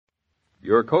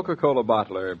Your Coca-Cola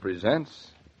bottler presents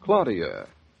Claudia,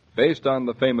 based on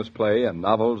the famous play and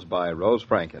novels by Rose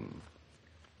Franken.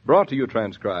 Brought to you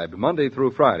transcribed Monday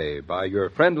through Friday by your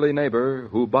friendly neighbor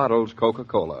who bottles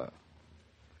Coca-Cola.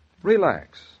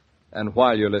 Relax, and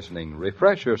while you're listening,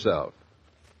 refresh yourself.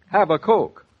 Have a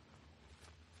Coke.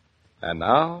 And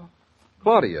now,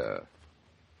 Claudia.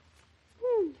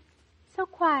 So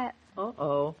quiet.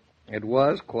 Uh-oh. It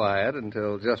was quiet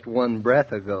until just one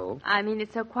breath ago. I mean,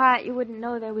 it's so quiet you wouldn't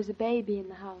know there was a baby in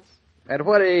the house. At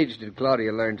what age did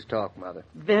Claudia learn to talk, Mother?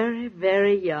 Very,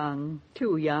 very young.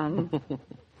 Too young.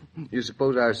 You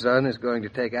suppose our son is going to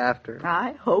take after?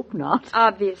 I hope not.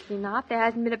 Obviously not. There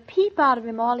hasn't been a peep out of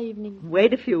him all evening.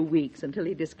 Wait a few weeks until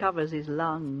he discovers his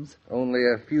lungs. Only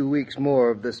a few weeks more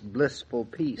of this blissful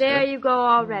peace. There you go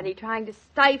already, trying to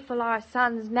stifle our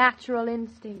son's natural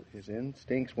instinct. His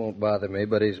instincts won't bother me,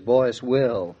 but his voice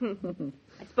will.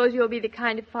 I suppose you'll be the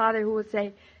kind of father who will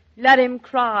say, let him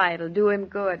cry, it'll do him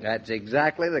good. That's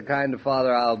exactly the kind of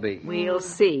father I'll be. We'll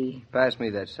see. Pass me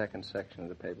that second section of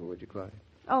the paper, would you, Claudia?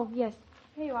 Oh, yes.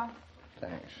 Here you are.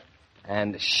 Thanks.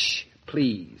 And shh,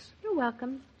 please. You're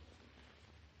welcome.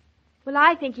 Well,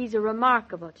 I think he's a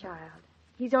remarkable child.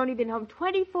 He's only been home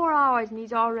 24 hours and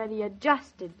he's already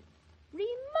adjusted.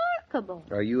 Remarkable.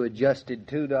 Are you adjusted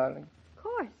too, darling? Of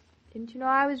course. Didn't you know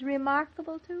I was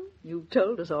remarkable, too? You've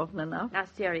told us often enough. Now,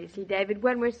 seriously, David,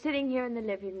 when we're sitting here in the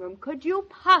living room, could you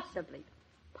possibly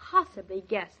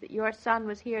guess that your son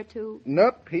was here, too?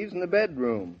 Nope, he's in the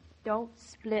bedroom. Don't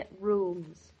split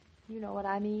rooms. You know what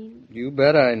I mean? You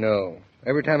bet I know.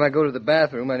 Every time I go to the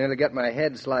bathroom, I nearly get my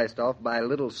head sliced off by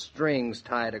little strings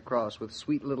tied across with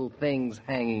sweet little things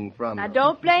hanging from Now, them.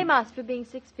 don't blame us for being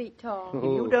 6 feet tall. If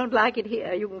you don't like it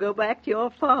here, you can go back to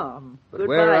your farm. But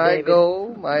Goodbye, where I David.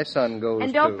 go, my son goes,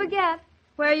 And don't too. forget,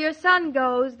 where your son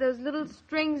goes, those little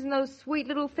strings and those sweet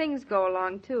little things go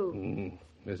along, too.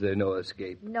 Is there no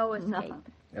escape? No escape. No.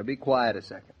 Now, be quiet a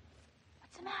second.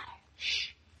 What's the matter? Shh.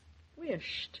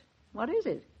 Wished. What is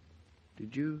it?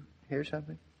 Did you hear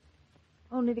something?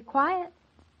 Only the quiet.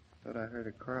 Thought I heard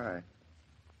a cry.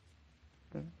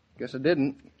 Guess I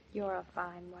didn't. You're a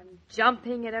fine one,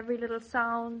 jumping at every little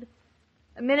sound.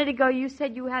 A minute ago you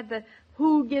said you had the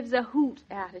who gives a hoot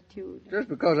attitude. Just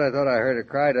because I thought I heard a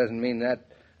cry doesn't mean that.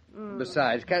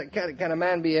 Besides, can a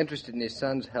man be interested in his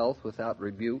son's health without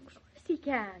rebukes? Yes, he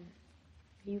can.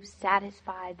 Are you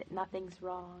satisfied that nothing's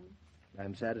wrong?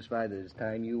 I'm satisfied that it's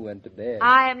time you went to bed.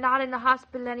 I am not in the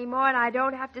hospital anymore, and I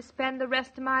don't have to spend the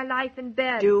rest of my life in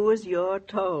bed. Do as you're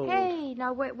told. Hey,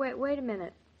 now wait a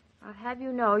minute. I'll have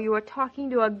you know you are talking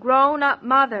to a grown-up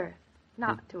mother,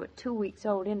 not to a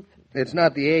 2-week-old infant. It's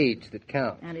not the age that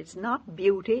counts. And it's not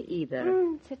beauty either.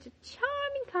 Such a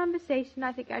charming conversation.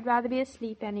 I think I'd rather be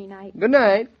asleep any night. Good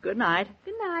night. Good night.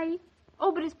 Good night.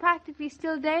 Oh, but it's practically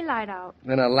still daylight out.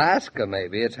 In Alaska,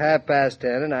 maybe. It's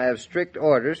 10:30, and I have strict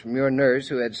orders from your nurse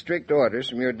who had strict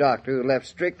orders from your doctor who left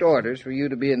strict orders for you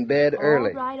to be in bed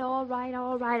early. All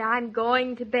right. I'm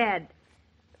going to bed.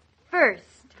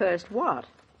 First, First what?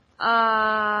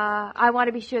 I want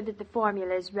to be sure that the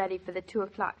formula is ready for the 2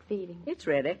 o'clock feeding. It's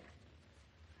ready.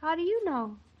 How do you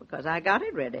know? Because I got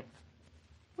it ready.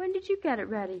 When did you get it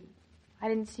ready? I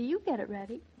didn't see you get it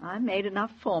ready. I made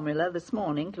enough formula this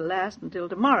morning to last until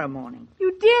tomorrow morning.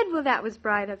 You did? Well, that was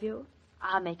bright of you.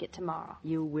 I'll make it tomorrow.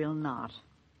 You will not.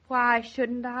 Why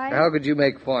shouldn't I? How could you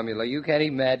make formula? You can't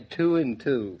even add 2 and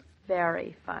 2.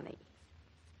 Very funny.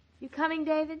 You coming,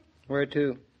 David? Where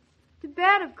to? To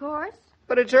bed, of course.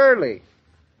 But it's early.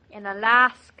 In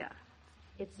Alaska.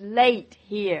 It's late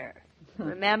here.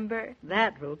 Remember?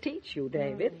 That will teach you,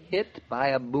 David. Hit by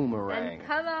a boomerang. Then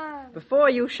come on. Before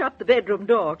you shut the bedroom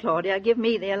door, Claudia, give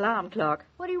me the alarm clock.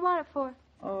 What do you want it for?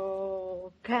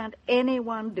 Oh, can't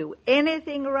anyone do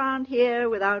anything around here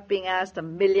without being asked a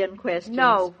million questions?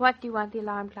 No. What do you want the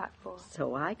alarm clock for?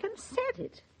 So I can set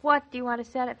it. What do you want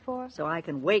to set it for? So I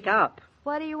can wake up.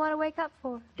 What do you want to wake up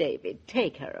for? David,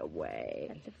 take her away.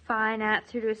 That's a fine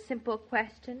answer to a simple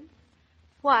question.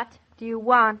 What do you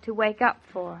want to wake up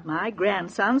for? My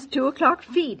grandson's 2 o'clock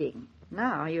feeding.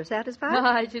 Now, are you satisfied? No,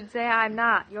 I should say I'm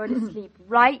not. You're to sleep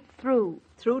right through.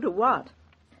 Through to what?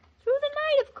 Through the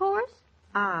night, of course.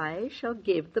 I shall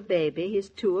give the baby his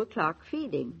 2 o'clock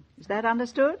feeding. Is that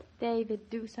understood? David,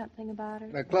 do something about her.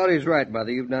 Now, Claudia's right,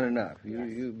 Mother. You've done enough.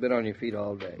 You've been on your feet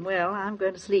all day. Well, I'm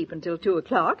going to sleep until 2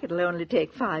 o'clock. It'll only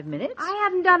take 5 minutes. I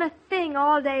haven't done a thing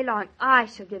all day long. I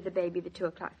shall give the baby the 2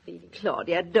 o'clock feeding.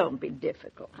 Claudia, don't be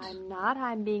difficult. I'm not.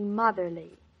 I'm being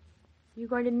motherly. You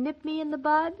going to nip me in the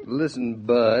bud? Listen,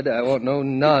 Bud, I want no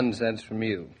nonsense from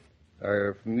you.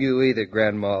 Or from you either,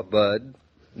 Grandma Bud.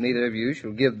 Neither of you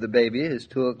shall give the baby his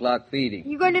 2 o'clock feeding.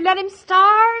 You going to let him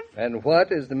starve? And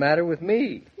what is the matter with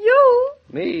me? You?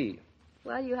 Me.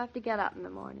 Well, you have to get up in the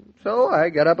morning. So I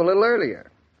got up a little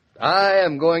earlier. I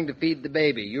am going to feed the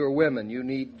baby. You're women. You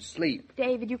need sleep.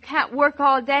 David, you can't work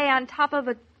all day on top of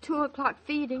a 2 o'clock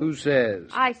feeding. Who says?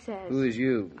 I says. Who is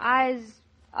you? I.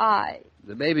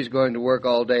 The baby's going to work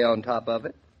all day on top of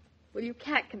it. Well, you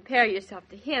can't compare yourself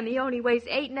to him. He only weighs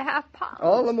 8.5 pounds.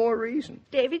 All the more reason.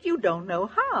 David, you don't know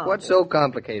how. What's so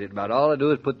complicated about it? All I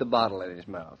do is put the bottle in his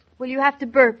mouth. Well, you have to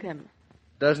burp him.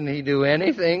 Doesn't he do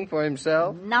anything for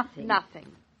himself? Nothing. Nothing.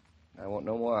 I want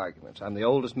no more arguments. I'm the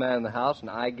oldest man in the house, and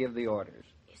I give the orders.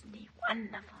 Isn't he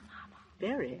wonderful, Mama?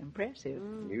 Very impressive.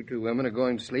 You two women are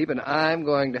going to sleep, and I'm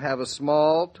going to have a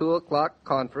small 2 o'clock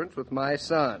conference with my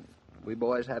son. We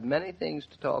boys have many things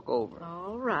to talk over.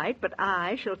 All right, but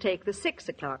I shall take the 6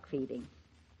 o'clock feeding.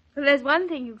 Well, there's one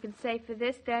thing you can say for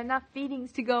this. There are enough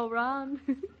feedings to go round.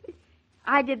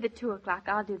 I did the 2 o'clock.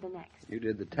 I'll do the next. You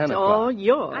did the 10 It's o'clock. all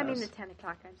yours. I mean the 10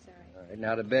 o'clock. I'm sorry. All right,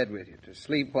 now to bed with you, to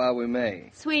sleep while we may.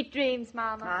 Sweet dreams,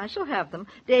 Mama. I shall have them.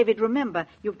 David, remember,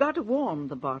 you've got to warm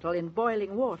the bottle in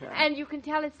boiling water. And you can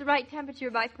tell it's the right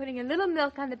temperature by putting a little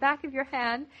milk on the back of your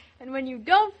hand. And when you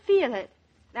don't feel it,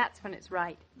 that's when it's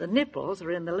right. The nipples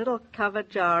are in the little covered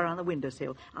jar on the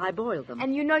windowsill. I boil them.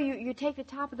 And you take the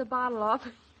top of the bottle off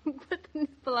and put the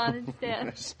nipple on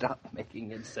instead. Stop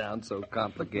making it sound so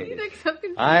complicated. You look so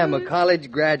confused. I am a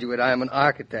college graduate. I am an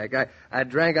architect. I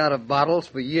drank out of bottles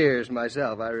for years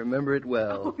myself. I remember it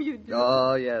well. Oh, you do?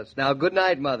 Oh, yes. Now, good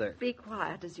night, Mother. Be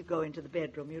quiet as you go into the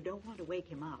bedroom. You don't want to wake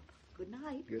him up. Good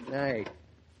night. Good night.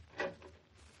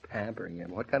 Pampering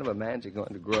him. What kind of a man's he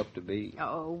going to grow up to be?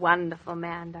 Oh, wonderful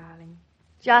man, darling.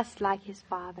 Just like his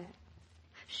father.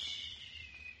 Shh.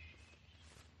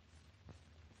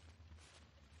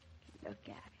 Look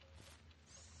at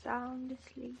it. Sound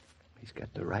asleep. He's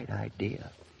got the right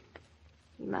idea.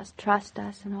 He must trust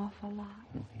us an awful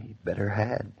lot. He better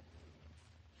had.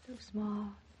 So small.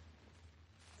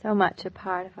 So much a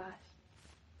part of us.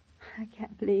 I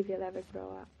can't believe he'll ever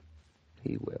grow up.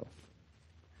 He will.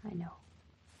 I know.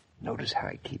 Notice how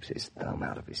he keeps his thumb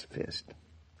out of his fist.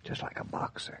 Just like a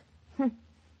boxer. It's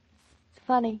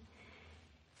funny.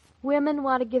 Women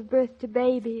want to give birth to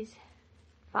babies.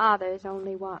 Fathers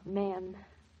only want men.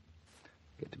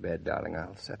 Get to bed, darling.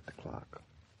 I'll set the clock.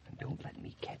 And don't let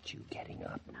me catch you getting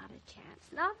up. Not a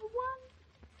chance. Not one.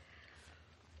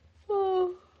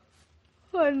 Oh,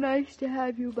 how nice to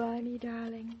have you by me,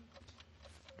 darling.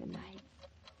 Good night.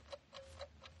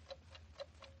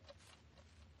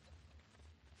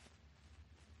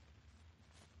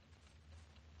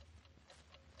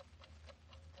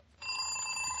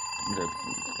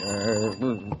 Is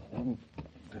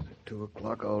it 2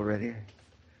 o'clock already?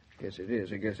 Guess it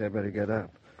is. I guess I better get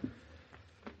up.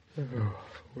 Oh,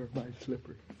 where's my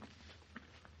slipper?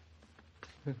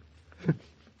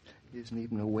 He isn't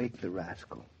even awake, the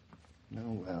rascal.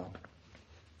 Oh, well.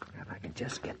 If I can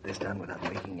just get this done without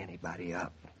waking anybody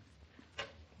up.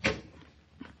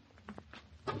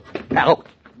 Out!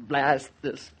 Blast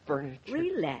this furniture.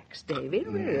 Relax, David.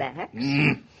 Relax.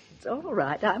 It's all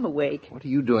right. I'm awake. What are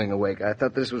you doing awake? I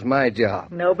thought this was my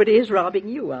job. Nobody is robbing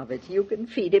you of it. You can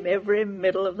feed him every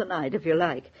middle of the night if you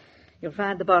like. You'll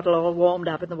find the bottle all warmed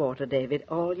up in the water, David.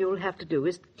 All you'll have to do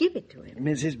is give it to him.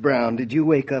 Mrs. Brown, did you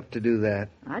wake up to do that?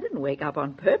 I didn't wake up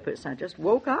on purpose. I just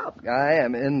woke up. I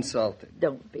am insulted.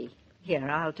 Don't be. Here,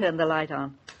 I'll turn the light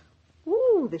on.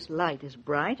 Ooh, this light is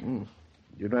bright.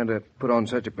 You're trying to put on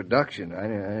such a production.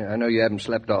 I know you haven't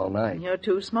slept all night. You're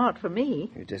too smart for me.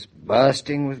 You're just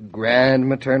busting with grand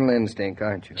maternal instinct,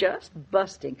 aren't you? Just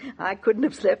busting. I couldn't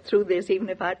have slept through this even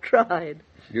if I tried.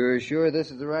 You're sure this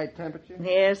is the right temperature?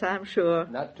 Yes, I'm sure.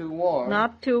 Not too warm.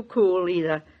 Not too cool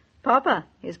either. Papa,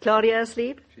 is Claudia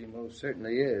asleep? She most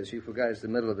certainly is. She forgot it's the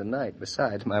middle of the night.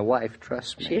 Besides, my wife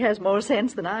trusts me. She has more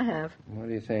sense than I have. What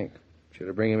do you think? Should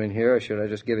I bring him in here, or should I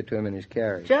just give it to him in his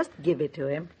carriage? Just give it to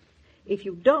him. If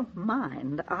you don't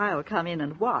mind, I'll come in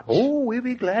and watch. Oh, we'll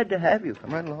be glad to have you.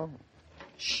 Come right along.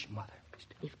 Shh, Mother.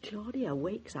 If Claudia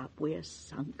wakes up, we're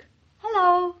sunk.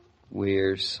 Hello.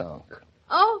 We're sunk.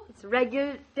 Oh, it's a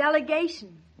regular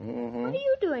delegation. Mm-hmm. What are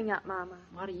you doing up, Mama?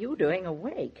 What are you doing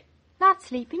awake? Not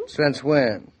sleeping. Since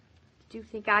when? Did you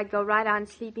think I'd go right on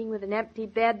sleeping with an empty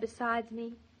bed besides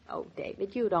me? Oh,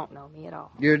 David, you don't know me at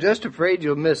all. You're just afraid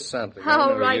you'll miss something. I How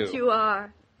know right you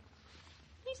are.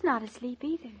 He's not asleep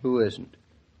either. Who isn't?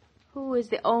 Who is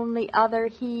the only other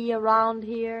he around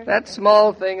here? That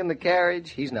small thing in the carriage?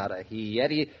 He's not a he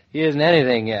yet. He isn't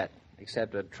anything yet,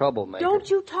 except a troublemaker. Don't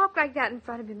you talk like that in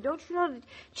front of him. Don't you know that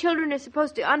children are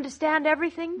supposed to understand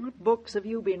everything? What books have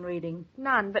you been reading?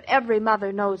 None, but every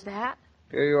mother knows that.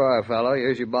 Here you are, fellow.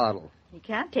 Here's your bottle. He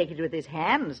can't take it with his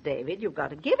hands, David. You've got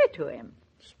to give it to him.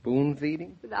 Spoon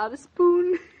feeding? Without a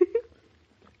spoon.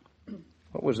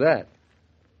 What was that?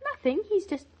 Nothing. He's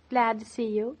just glad to see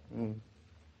you.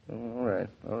 All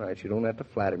right. You don't have to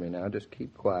flatter me now. Just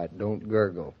keep quiet. Don't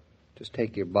gurgle. Just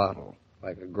take your bottle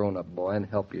like a grown-up boy and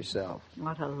help yourself.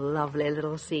 What a lovely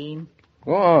little scene.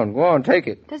 Go on, take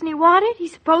it. Doesn't he want it?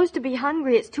 He's supposed to be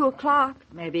hungry. It's 2:00.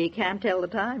 Maybe he can't tell the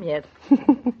time yet.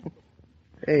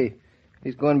 Hey,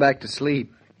 he's going back to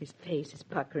sleep. His face is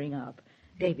puckering up.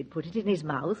 David, put it in his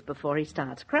mouth before he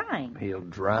starts crying. He'll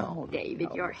drown. David,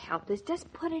 you're helpless.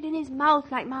 Just put it in his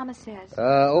mouth like Mama says.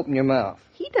 Open your mouth.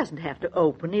 He doesn't have to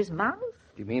open his mouth.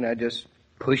 You mean I just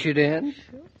push it in?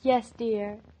 Yes,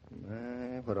 dear.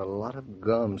 What a lot of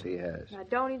gums he has. Now,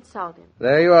 don't insult him.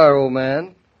 There you are, old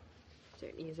man.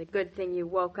 Certainly is a good thing you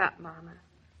woke up, Mama.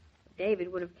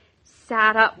 David would have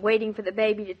sat up waiting for the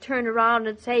baby to turn around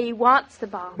and say he wants the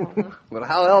bottle. Well,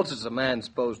 how else is a man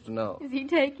supposed to know? Is he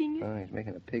taking it? Oh, he's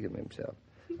making a pig of himself.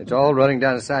 It's all running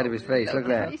down the side of his face. Look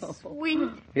at He's that. sweet.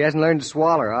 He hasn't learned to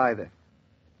swallow either.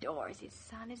 Adores his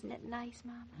son. Isn't it nice,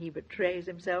 Mama? He betrays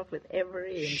himself with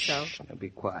every insult. Now be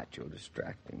quiet. You'll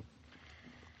distract him.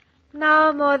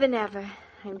 Now, more than ever,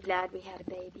 I'm glad we had a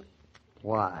baby.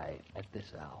 Why at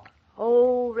this hour?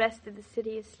 Whole rest of the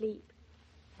city asleep.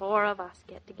 4 of us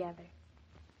get together.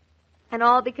 And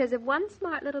all because of one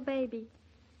smart little baby.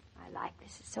 I like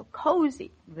this. It's so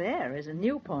cozy. There is a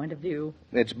new point of view.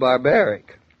 It's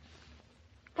barbaric.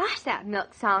 Gosh, that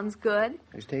milk sounds good.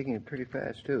 He's taking it pretty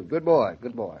fast, too. Good boy.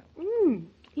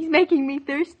 He's making me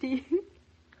thirsty.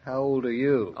 How old are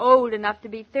you? Old enough to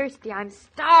be thirsty. I'm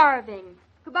starving.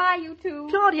 Goodbye, you two.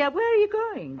 Claudia, where are you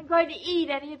going? I'm going to eat.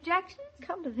 Any objections?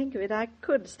 Come to think of it, I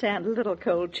could stand a little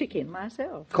cold chicken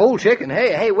myself. Cold chicken?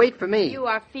 Hey, wait for me. You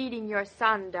are feeding your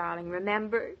son, darling,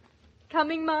 remember?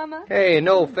 Coming, Mama? Hey,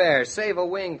 no fair. Save a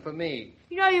wing for me.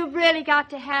 You know you've really got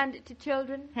to hand it to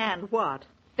children. And what?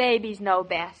 Babies know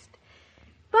best.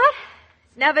 But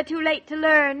it's never too late to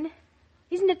learn.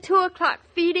 Isn't a 2:00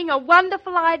 feeding a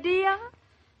wonderful idea?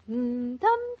 Dum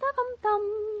dum dum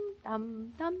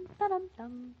dum dum dum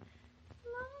dum.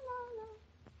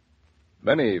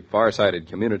 Many far-sighted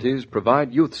communities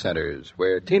provide youth centers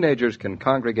where teenagers can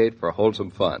congregate for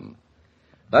wholesome fun.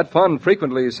 That fun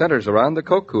frequently centers around the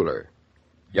Coke cooler.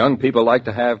 Young people like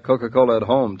to have Coca-Cola at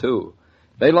home, too.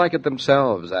 They like it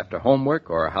themselves after homework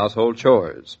or household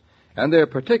chores. And they're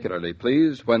particularly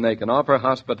pleased when they can offer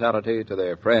hospitality to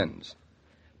their friends.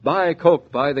 Buy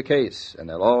Coke by the case, and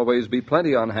there'll always be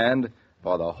plenty on hand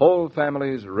for the whole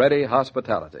family's ready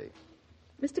hospitality.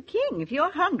 Mr. King, if you're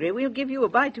hungry, we'll give you a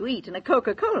bite to eat and a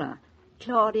Coca-Cola.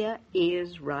 Claudia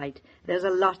is right. There's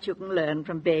a lot you can learn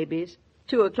from babies.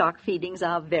 2:00 feedings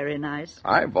are very nice.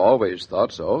 I've always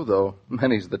thought so, though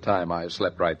many's the time I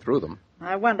slept right through them.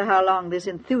 I wonder how long this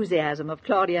enthusiasm of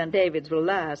Claudia and David's will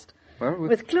last. Well,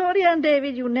 With Claudia and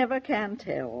David, you never can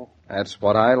tell. that's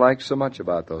what I like so much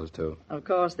about those two. Of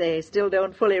course, they still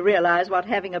don't fully realize what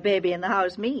having a baby in the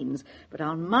house means, but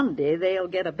on Monday they'll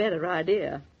get a better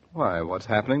idea. Why, what's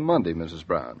happening Monday, Mrs.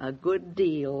 Brown? A good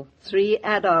deal. 3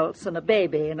 adults and a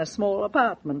baby in a small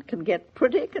apartment can get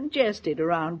pretty congested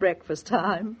around breakfast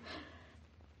time.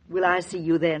 Will I see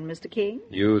you then, Mr. King?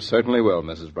 You certainly will,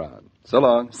 Mrs. Brown. So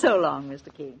long. So long,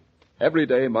 Mr. King. Every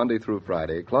day, Monday through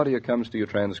Friday, Claudia comes to you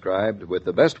transcribed with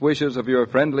the best wishes of your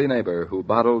friendly neighbor who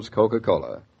bottles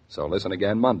Coca-Cola. So listen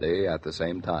again Monday at the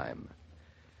same time.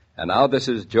 And now this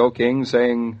is Joe King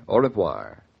saying au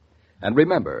revoir. And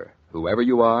remember, whoever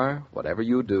you are, whatever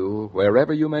you do,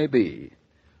 wherever you may be,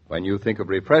 when you think of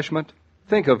refreshment,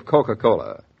 think of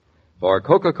Coca-Cola. For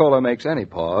Coca-Cola makes any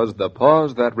pause the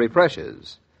pause that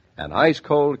refreshes. And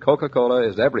ice-cold Coca-Cola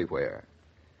is everywhere.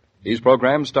 These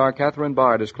programs star Catherine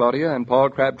Bard as Claudia and Paul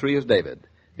Crabtree as David.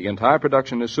 The entire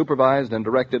production is supervised and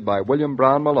directed by William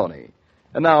Brown Maloney.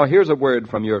 And now here's a word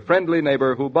from your friendly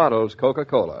neighbor who bottles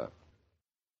Coca-Cola.